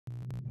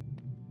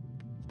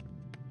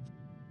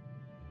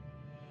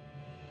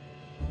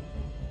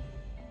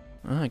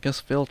I guess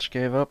Filch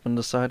gave up and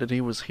decided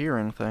he was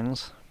hearing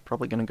things.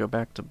 Probably gonna go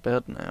back to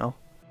bed now.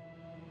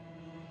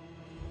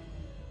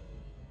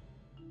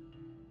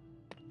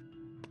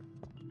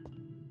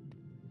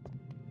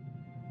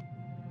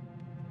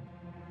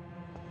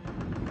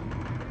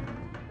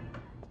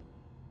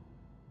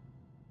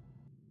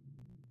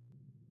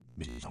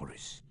 Mrs.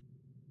 Norris,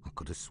 I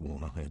could have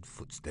sworn I heard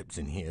footsteps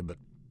in here, but...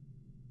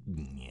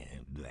 yeah,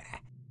 blah.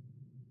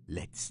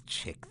 Let's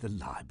check the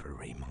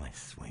library, my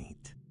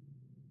sweet.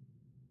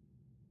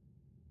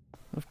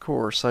 Of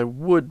course, I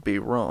would be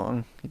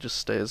wrong. He just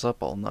stays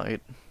up all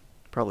night.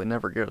 Probably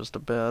never goes to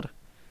bed.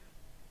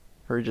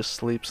 Or he just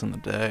sleeps in the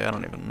day, I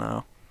don't even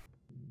know.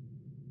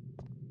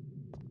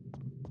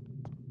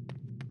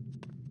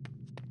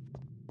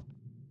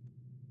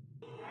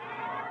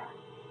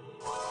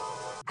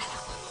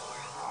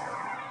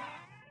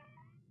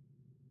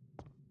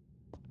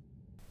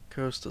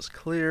 Coast is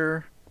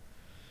clear.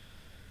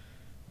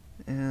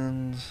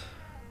 And...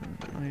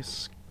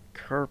 nice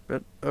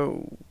carpet.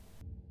 Oh.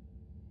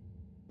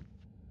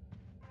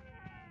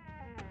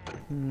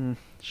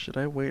 Should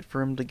I wait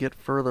for him to get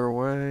further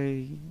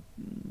away?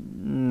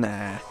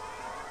 Nah.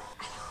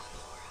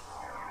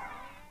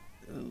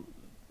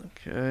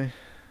 Okay.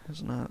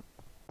 It's not...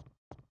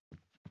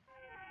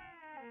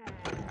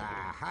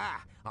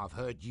 Aha! I've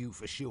heard you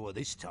for sure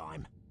this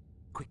time.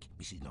 Quick,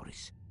 Mrs.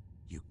 Norris.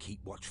 You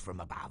keep watch from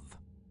above.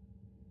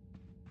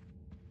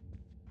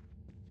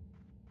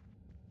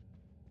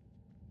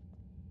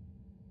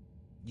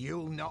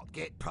 You'll not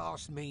get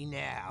past me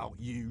now,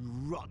 you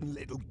rotten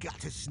little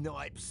gutter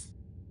snipes.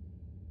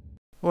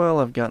 Well,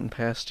 I've gotten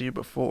past you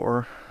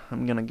before.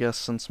 I'm gonna guess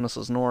since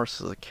Mrs. Norris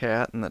is a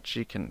cat and that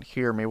she can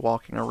hear me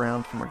walking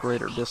around from a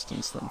greater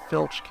distance than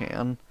Filch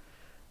can,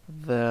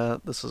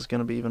 that this is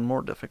gonna be even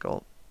more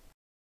difficult.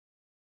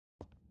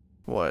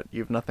 What,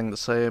 you've nothing to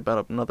say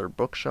about another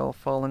bookshelf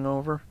falling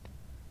over?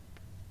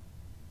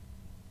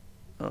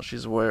 Oh,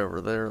 she's way over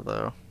there,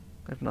 though.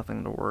 I have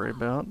nothing to worry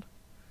about.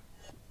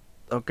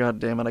 Oh, god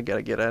damn it, I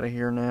gotta get out of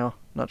here now.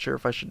 Not sure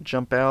if I should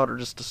jump out or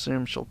just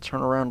assume she'll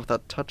turn around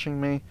without touching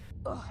me.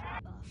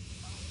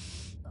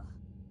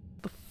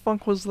 The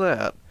funk was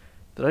that?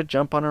 Did I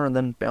jump on her and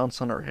then bounce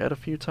on her head a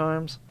few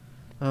times?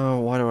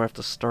 Oh, why do I have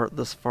to start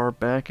this far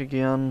back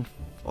again?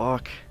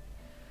 Fuck.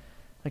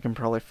 I can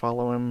probably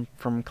follow him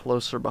from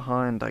closer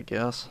behind, I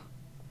guess.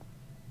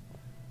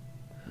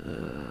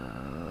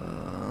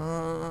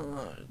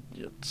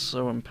 Get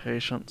so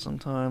impatient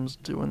sometimes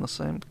doing the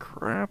same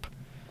crap.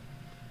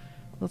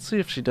 Let's see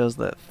if she does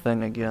that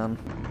thing again.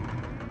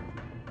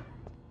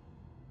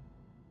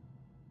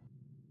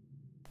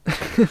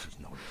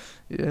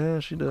 Yeah,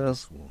 she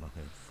does. I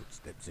heard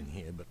footsteps in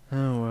here, but...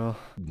 oh well.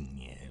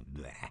 yeah,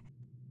 blah.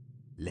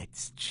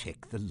 Let's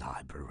check the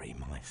library,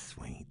 my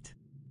sweet.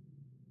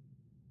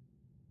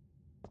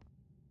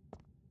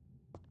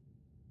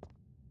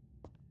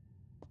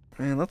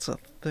 Man, that's a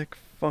thick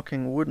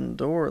fucking wooden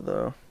door,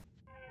 though.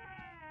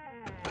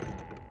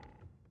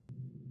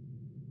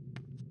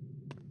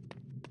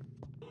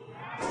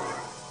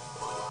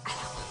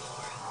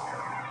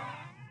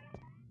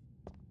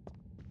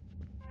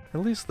 At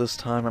least this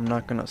time I'm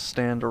not gonna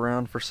stand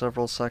around for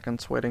several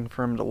seconds waiting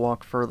for him to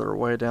walk further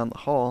away down the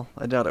hall.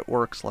 I doubt it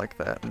works like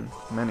that in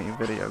many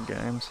video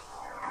games.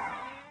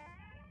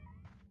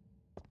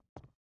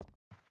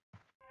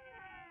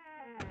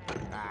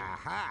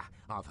 Aha!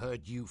 I've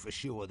heard you for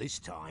sure this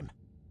time.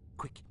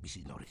 Quick,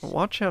 Mrs. Norris.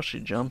 Watch how she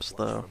jumps,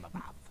 though.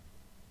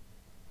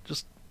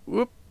 Just,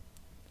 whoop.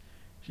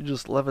 She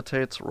just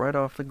levitates right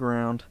off the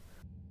ground.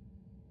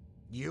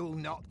 You'll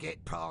not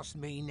get past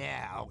me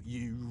now,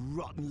 you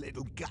rotten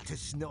little gutter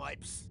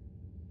snipes.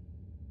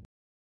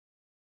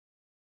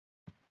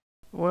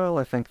 Well,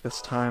 I think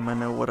this time I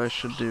know what I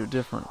should do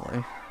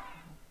differently.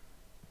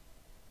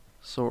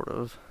 Sort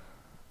of.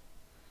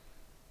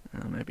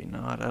 Maybe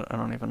not, I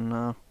don't even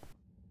know.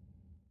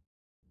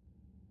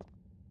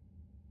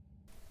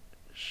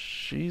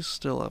 She's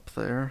still up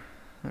there.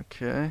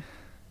 Okay.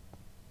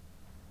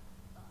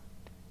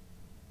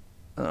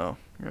 Oh,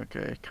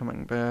 okay,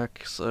 coming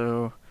back,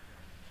 so...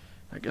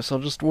 I guess I'll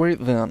just wait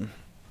then.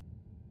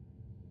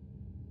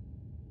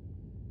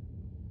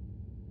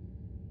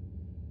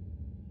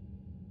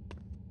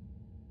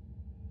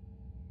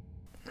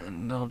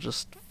 And I'll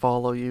just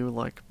follow you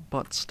like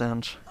butt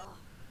stench.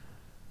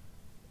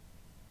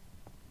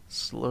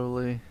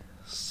 Slowly,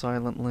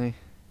 silently,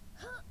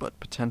 but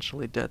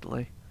potentially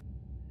deadly.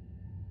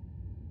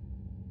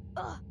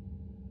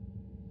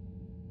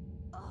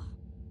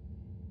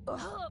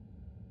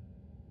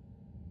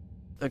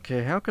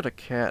 Okay, how could a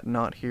cat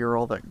not hear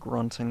all that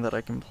grunting that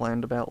I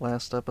complained about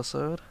last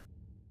episode?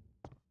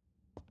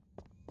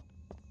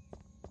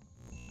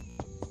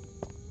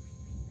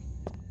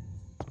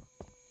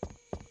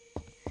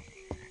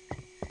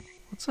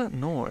 What's that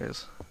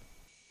noise?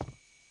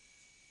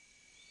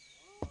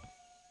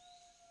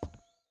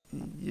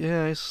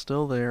 Yeah, he's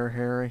still there,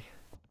 Harry.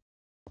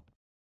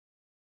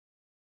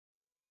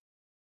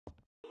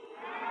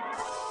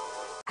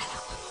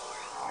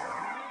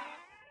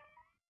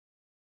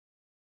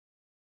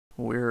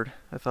 Weird.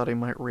 I thought he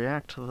might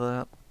react to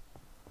that.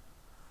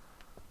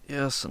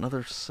 Yes,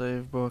 another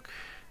save book.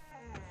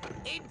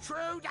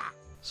 Intruder!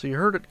 So you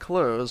heard it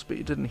close, but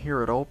you didn't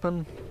hear it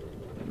open?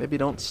 Maybe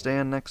don't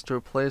stand next to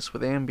a place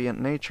with ambient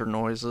nature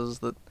noises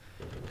that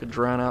could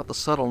drown out the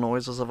subtle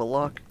noises of a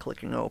lock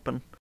clicking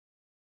open.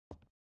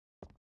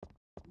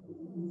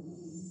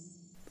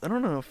 I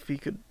don't know if he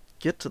could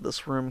get to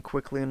this room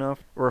quickly enough,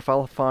 or if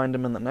I'll find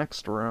him in the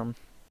next room.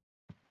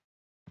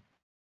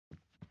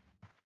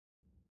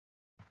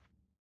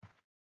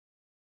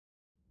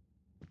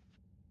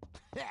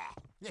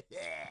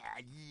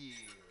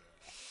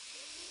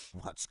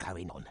 What's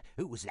going on?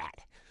 Who was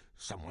that?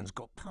 Someone's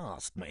got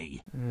past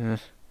me.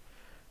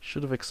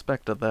 Should have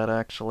expected that,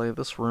 actually.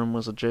 This room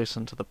was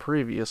adjacent to the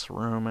previous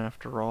room,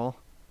 after all.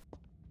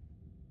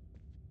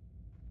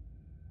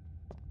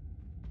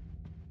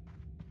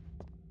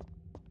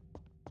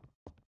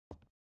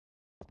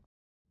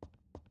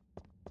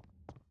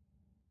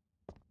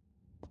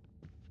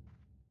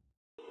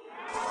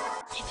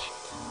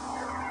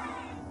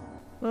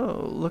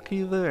 Oh,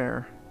 looky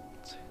there.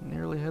 It's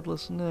nearly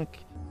Headless Nick.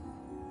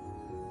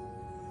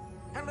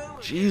 Hello,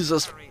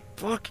 Jesus,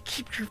 fuck,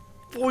 keep your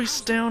voice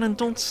down and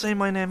don't say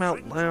my name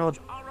out loud.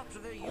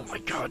 Oh my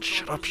god,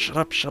 shut up, shut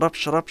up, shut up,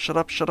 shut up, shut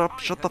up, shut up,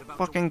 shut the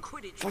fucking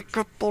fuck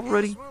up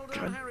already.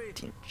 God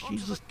damn,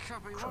 Jesus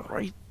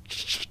Christ.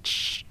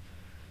 Shh.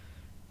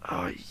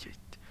 Oh,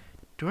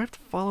 do I have to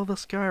follow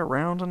this guy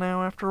around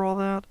now after all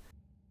that?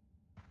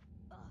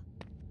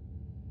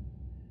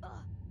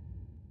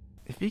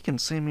 If he can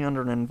see me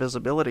under an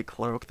invisibility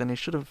cloak, then he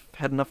should have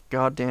had enough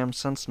goddamn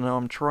sense to know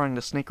I'm trying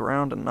to sneak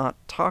around and not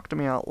talk to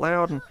me out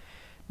loud and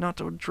not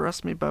to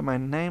address me by my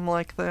name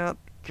like that.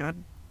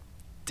 God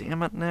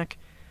damn it, Nick.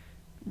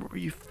 What were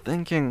you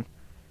thinking?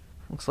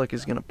 Looks like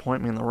he's gonna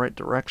point me in the right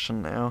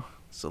direction now.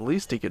 It's the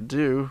least he could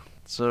do,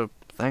 so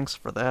thanks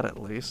for that at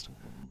least.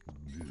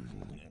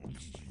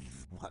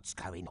 What's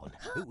going on?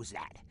 Who was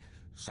that?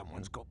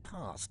 Someone's got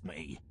past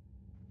me.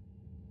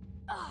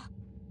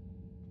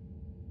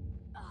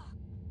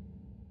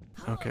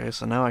 Okay,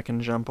 so now I can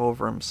jump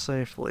over him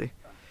safely.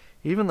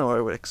 Even though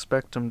I would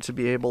expect him to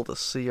be able to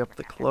see up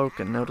the cloak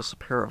and notice a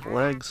pair of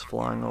legs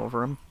flying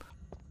over him.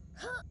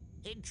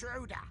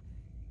 Intruder!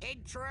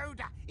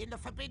 Intruder! In the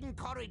Forbidden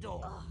Corridor!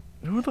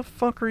 Who the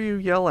fuck are you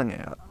yelling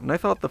at? And I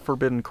thought the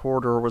Forbidden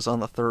Corridor was on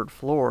the 3rd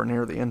floor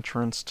near the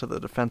entrance to the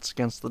Defense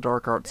Against the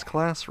Dark Arts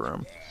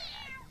classroom.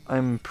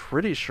 I'm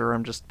pretty sure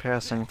I'm just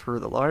passing through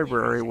the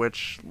library,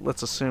 which,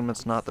 let's assume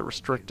it's not the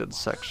restricted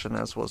section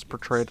as was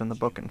portrayed in the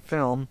book and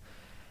film.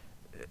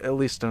 At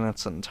least in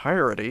its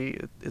entirety.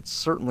 It's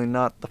certainly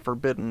not the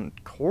Forbidden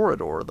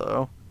Corridor,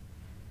 though.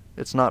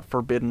 It's not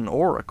forbidden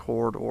or a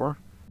corridor.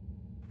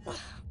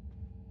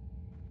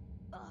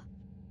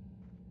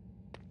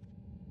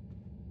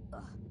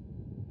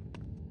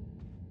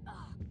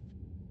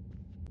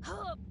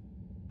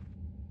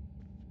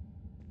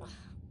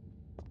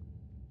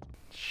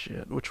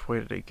 Shit, which way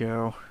did he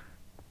go?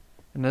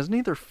 And has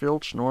neither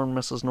Filch nor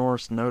Mrs.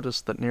 Norris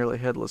noticed that nearly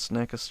Headless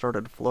Nick has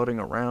started floating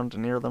around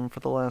near them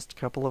for the last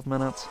couple of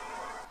minutes?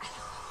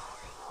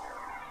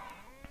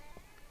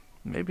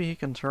 Maybe he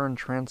can turn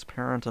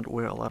transparent at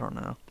will, I don't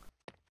know.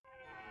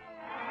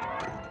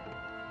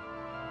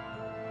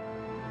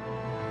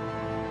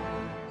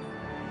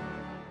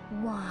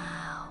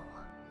 Wow.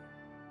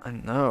 I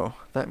know,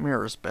 that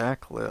mirror's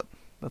backlit.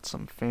 That's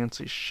some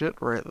fancy shit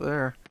right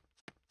there.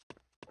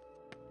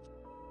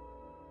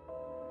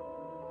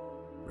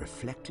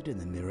 Reflected in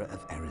the mirror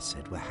of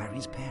Erised were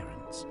Harry's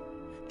parents,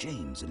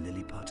 James and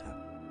Lily Potter.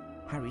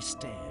 Harry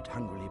stared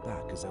hungrily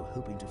back as though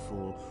hoping to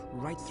fall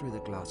right through the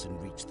glass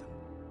and reach them.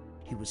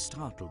 He was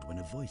startled when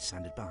a voice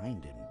sounded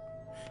behind him.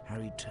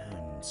 Harry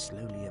turned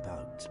slowly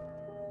about.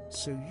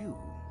 So you,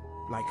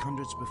 like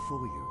hundreds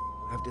before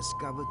you, have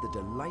discovered the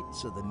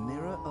delights of the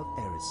mirror of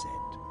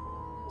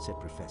Erised, said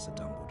Professor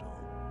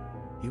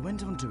Dumbledore. He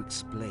went on to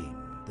explain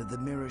that the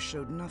mirror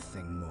showed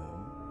nothing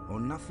more or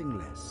nothing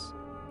less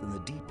than the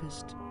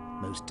deepest,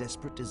 most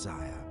desperate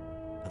desire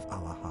of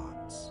our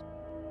hearts,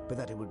 but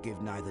that it would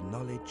give neither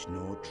knowledge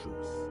nor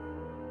truth.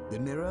 The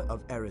mirror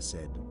of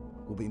Erised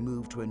will be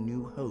moved to a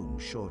new home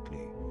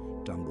shortly,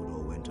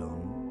 Dumbledore went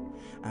on,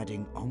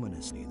 adding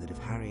ominously that if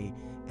Harry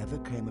ever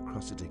came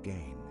across it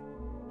again,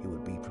 he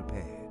would be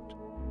prepared.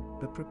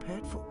 But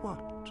prepared for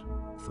what?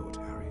 Thought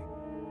Harry.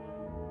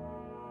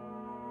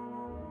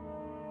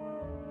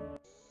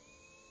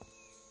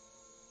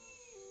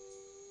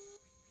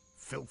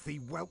 Filthy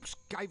whelps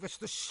gave us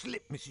the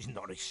slip, Mrs.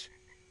 Norris.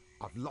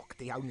 I've locked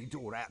the only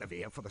door out of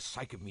here for the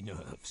sake of me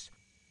nerves.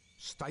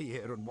 Stay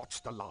here and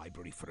watch the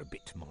library for a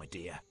bit, my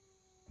dear.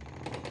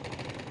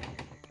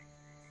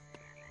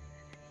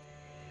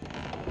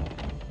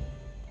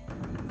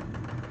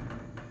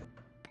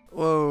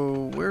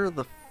 Whoa, where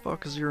the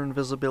fuck is your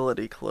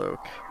invisibility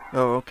cloak?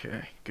 Oh,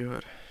 okay,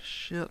 good.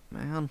 Shit,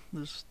 man,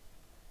 there's...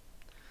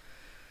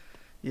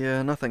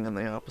 Yeah, nothing in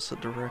the opposite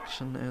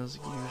direction as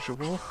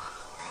usual.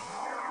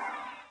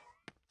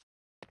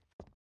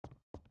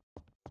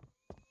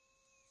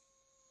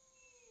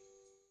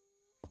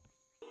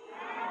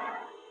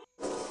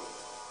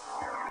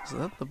 Is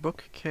that the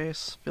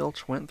bookcase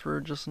Filch went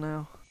through just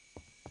now?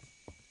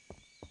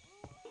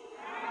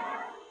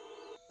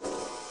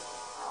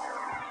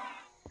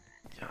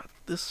 God,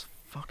 this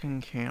fucking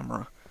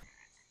camera.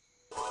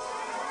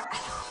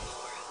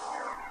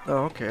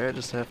 Oh, okay, I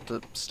just have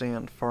to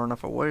stand far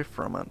enough away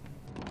from it.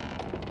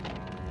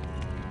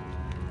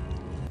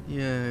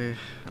 Yay,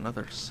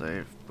 another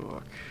save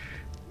book.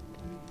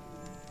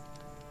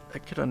 I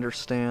could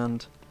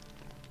understand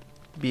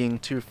being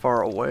too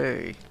far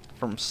away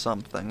from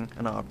something,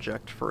 an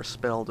object, for a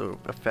spell to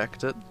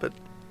affect it, but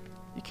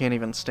you can't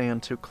even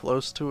stand too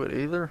close to it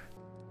either.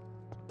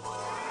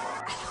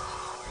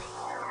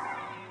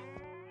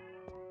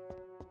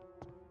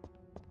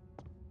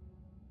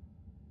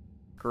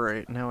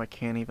 Great, now I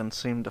can't even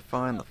seem to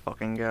find the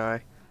fucking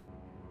guy.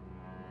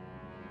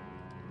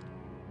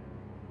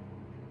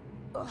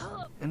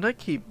 And I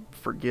keep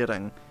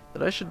forgetting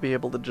that I should be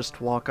able to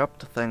just walk up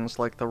to things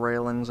like the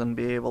railings and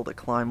be able to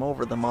climb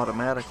over them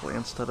automatically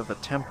instead of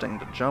attempting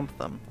to jump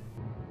them.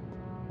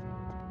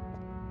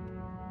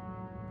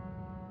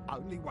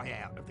 Only way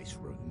out of this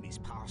room is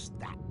past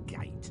that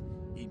gate.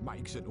 It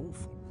makes an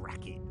awful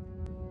racket.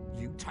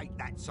 You take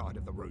that side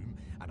of the room,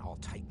 and I'll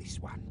take this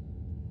one.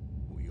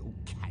 We'll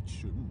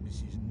catch them,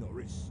 Mrs.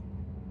 Norris.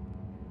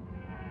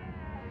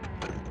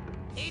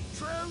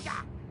 Intruder!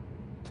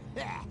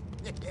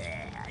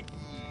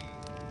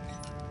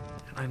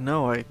 I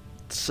know I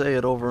say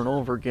it over and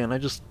over again, I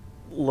just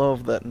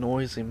love that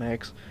noise he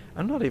makes.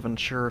 I'm not even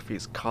sure if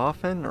he's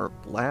coughing or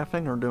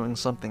laughing or doing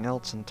something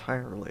else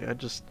entirely. I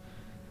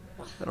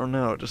don't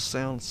know, it just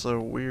sounds so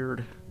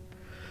weird.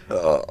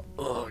 Oh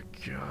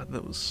god,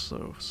 that was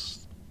so...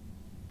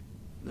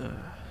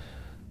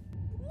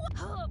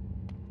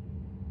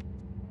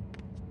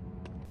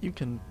 You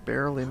can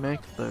barely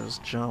make those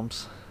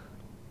jumps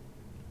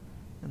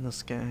in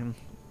this game.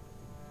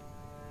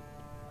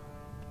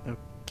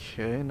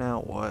 Okay,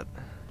 now what?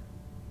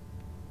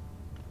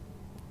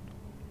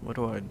 What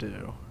do I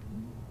do?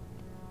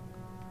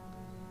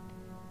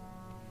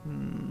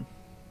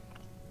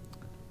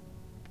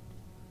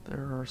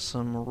 There are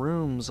some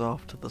rooms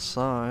off to the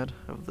side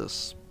of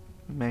this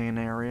main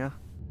area.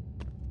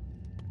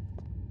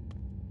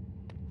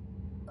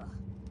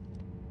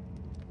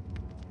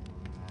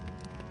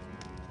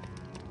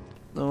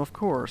 Though, of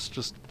course,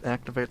 just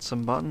activate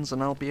some buttons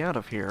and I'll be out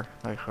of here,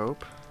 I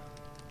hope.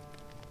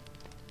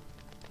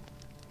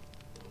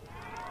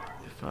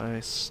 If I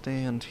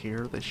stand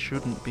here, they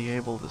shouldn't be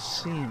able to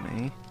see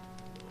me.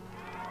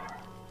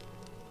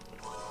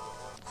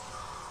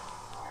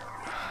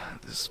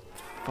 This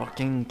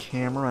fucking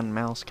camera and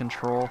mouse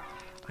control.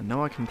 I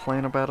know I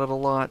complain about it a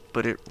lot,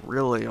 but it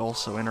really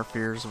also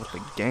interferes with the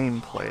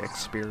gameplay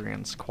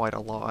experience quite a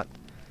lot.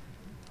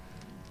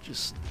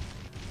 Just...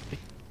 I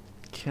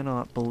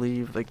cannot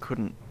believe they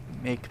couldn't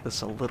make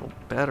this a little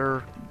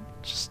better.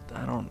 Just,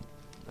 I don't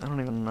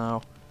even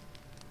know.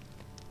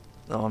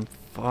 Oh, I'm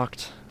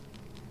fucked.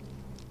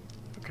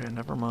 Okay,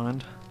 never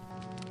mind.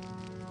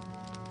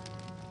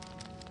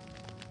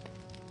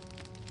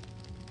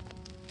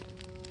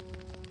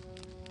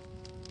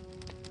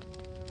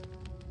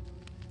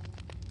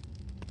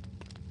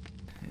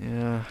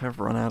 Yeah, I've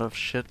run out of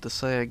shit to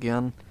say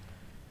again.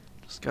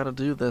 Just gotta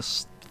do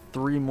this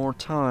 3 more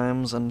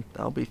times and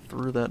I'll be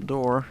through that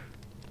door.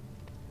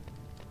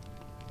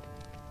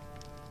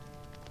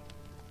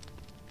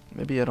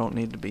 Maybe I don't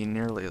need to be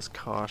nearly as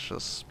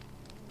cautious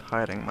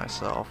hiding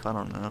myself, I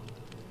don't know.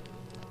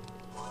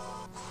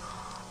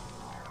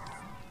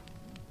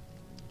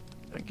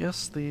 I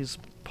guess these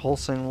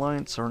pulsing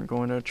lights aren't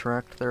going to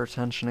attract their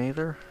attention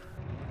either.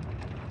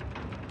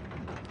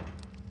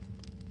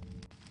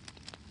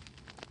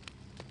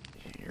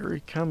 Here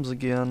he comes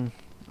again.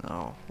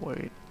 Oh,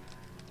 wait.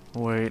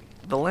 Wait.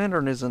 The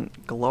lantern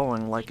isn't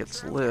glowing like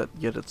it's lit,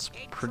 yet it's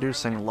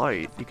producing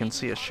light. You can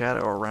see a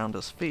shadow around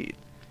his feet.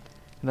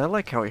 And I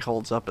like how he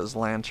holds up his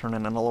lantern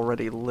in an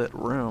already lit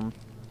room.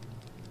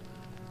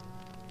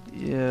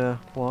 Yeah,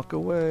 walk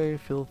away,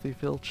 filthy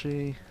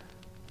Filchy.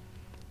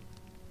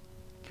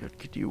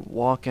 Could you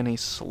walk any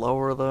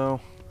slower,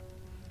 though?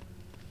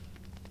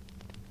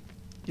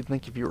 You'd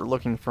think if you were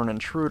looking for an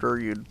intruder,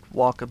 you'd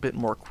walk a bit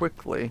more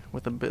quickly,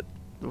 with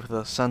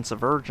a sense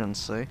of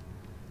urgency.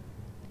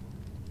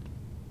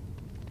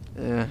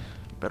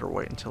 Better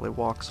wait until he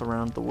walks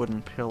around the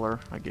wooden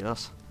pillar, I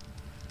guess.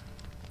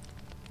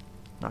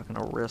 Not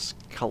gonna risk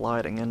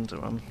colliding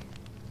into him.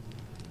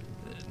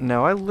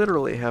 Now, I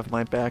literally have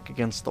my back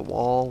against the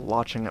wall,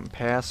 watching him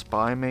pass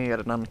by me at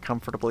an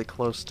uncomfortably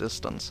close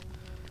distance.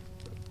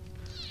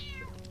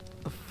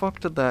 The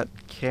fuck did that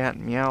cat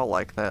meow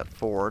like that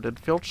for? Did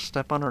Filch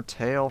step on her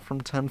tail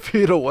from 10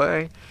 feet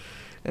away?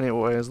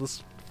 Anyways,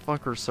 this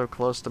fucker's so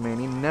close to me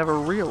and he never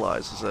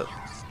realizes it.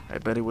 I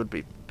bet he would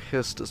be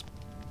pissed as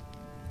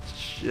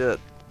shit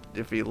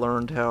if he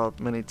learned how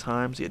many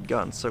times he had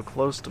gotten so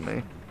close to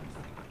me.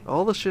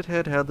 All the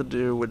shithead had to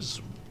do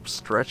was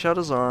stretch out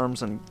his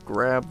arms and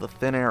grab the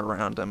thin air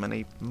around him, and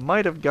he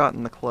might have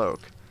gotten the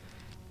cloak.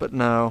 But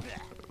no.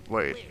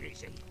 Wait.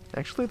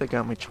 Actually, they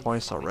got me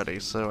twice already,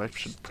 so I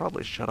should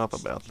probably shut up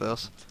about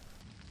this.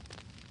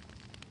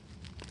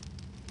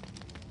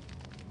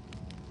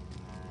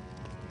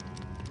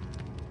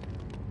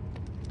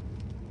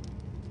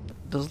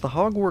 Does the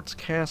Hogwarts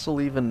castle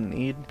even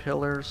need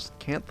pillars?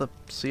 Can't the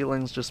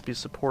ceilings just be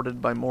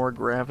supported by more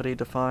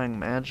gravity-defying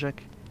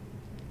magic?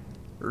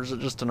 Or is it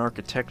just an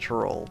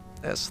architectural,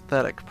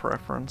 aesthetic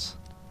preference?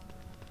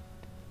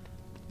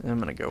 I'm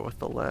gonna go with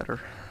the latter.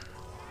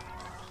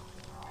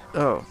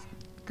 Oh,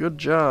 good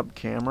job,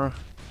 camera.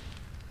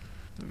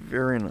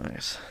 Very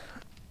nice.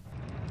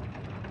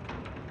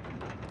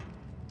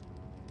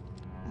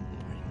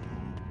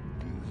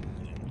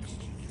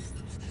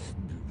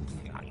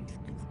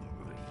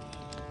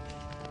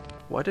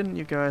 Why didn't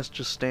you guys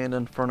just stand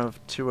in front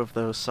of two of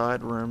those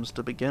side rooms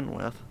to begin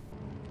with?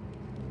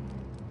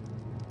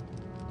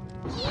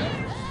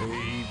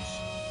 Thieves,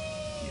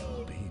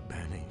 you'll be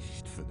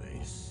banished for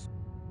this.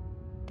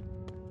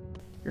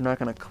 You're not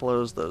gonna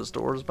close those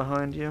doors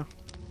behind you?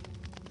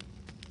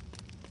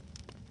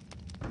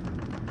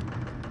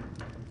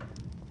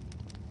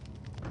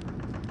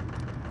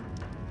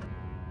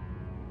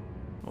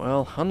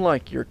 Well,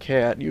 unlike your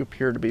cat, you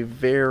appear to be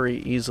very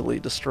easily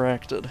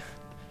distracted.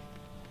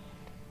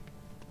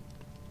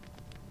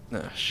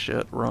 Ah,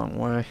 shit, wrong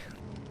way.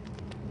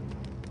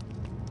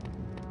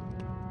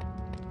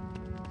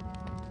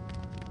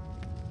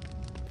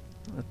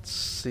 Let's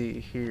see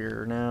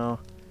here now.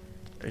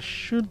 I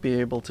should be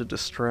able to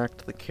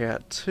distract the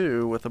cat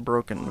too with a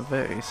broken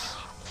vase.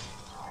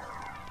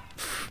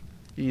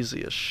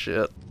 Easy as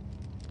shit.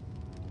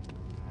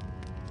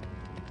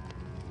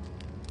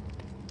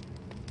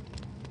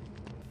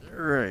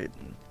 Right,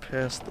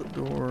 past the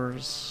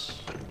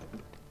doors.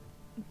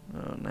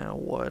 Oh, now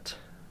what?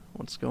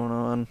 What's going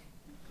on?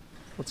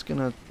 What's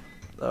gonna...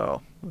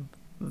 Oh,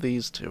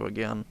 these two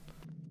again.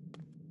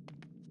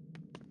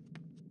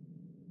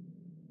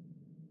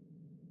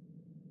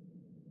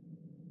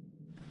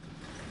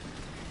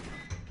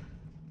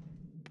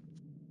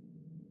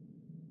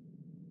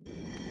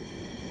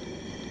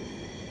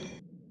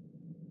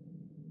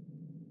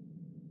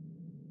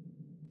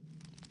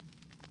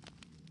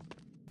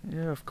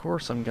 Yeah, of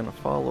course I'm gonna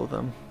follow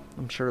them.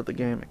 I'm sure the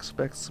game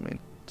expects me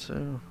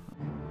to.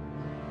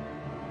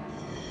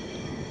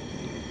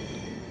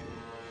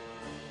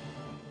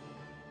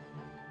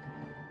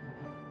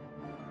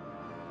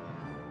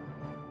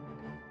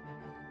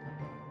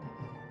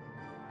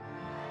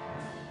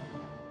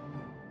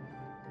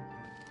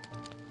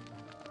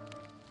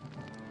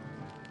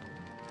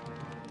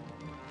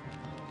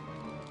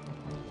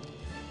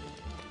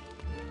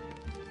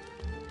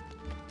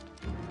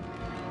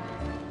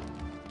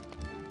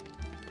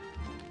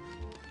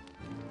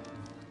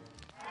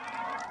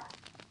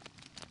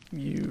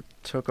 You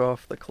took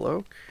off the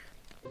cloak?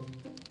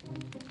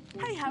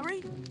 Hey,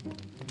 Harry.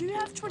 Do you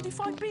have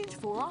 25 beans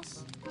for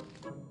us?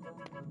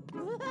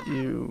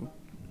 You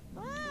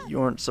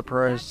aren't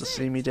surprised to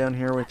see me down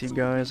here with you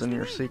guys in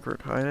your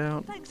secret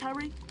hideout? Thanks,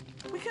 Harry.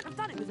 We couldn't have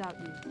done it without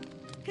you.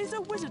 Here's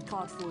a wizard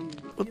card for you.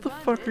 What the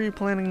fuck are you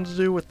planning to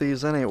do with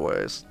these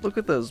anyways? Look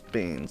at those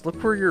beans.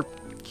 Look where you're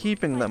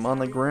keeping them, on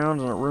the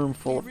ground in a room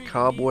full of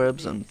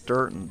cobwebs and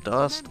dirt and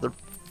dust. They're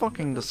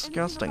fucking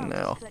disgusting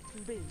now.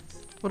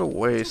 What a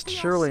waste.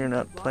 Surely you're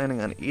not planning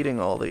on eating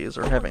all these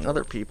or having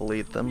other people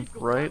eat them,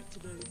 right?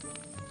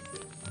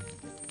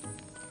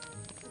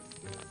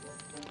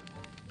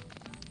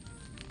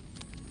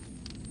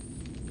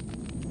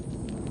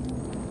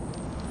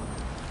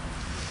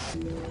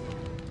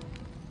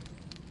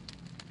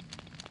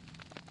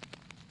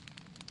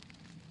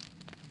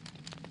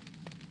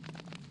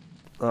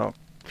 Oh,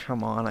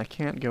 come on, I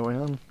can't go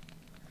in.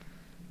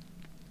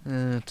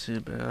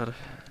 Too bad.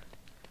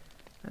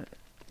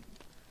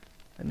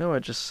 I know I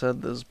just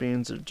said those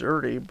beans are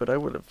dirty, but I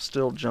would have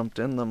still jumped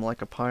in them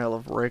like a pile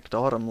of raked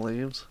autumn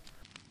leaves.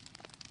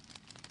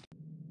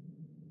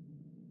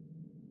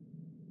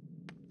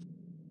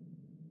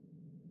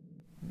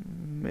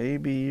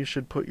 Maybe you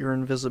should put your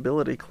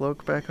invisibility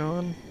cloak back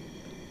on?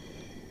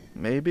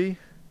 Maybe?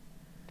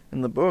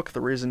 In the book,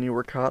 the reason you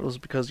were caught was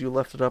because you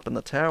left it up in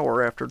the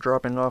tower after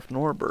dropping off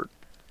Norbert.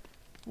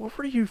 What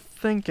were you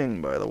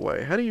thinking, by the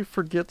way? How do you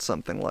forget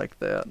something like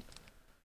that?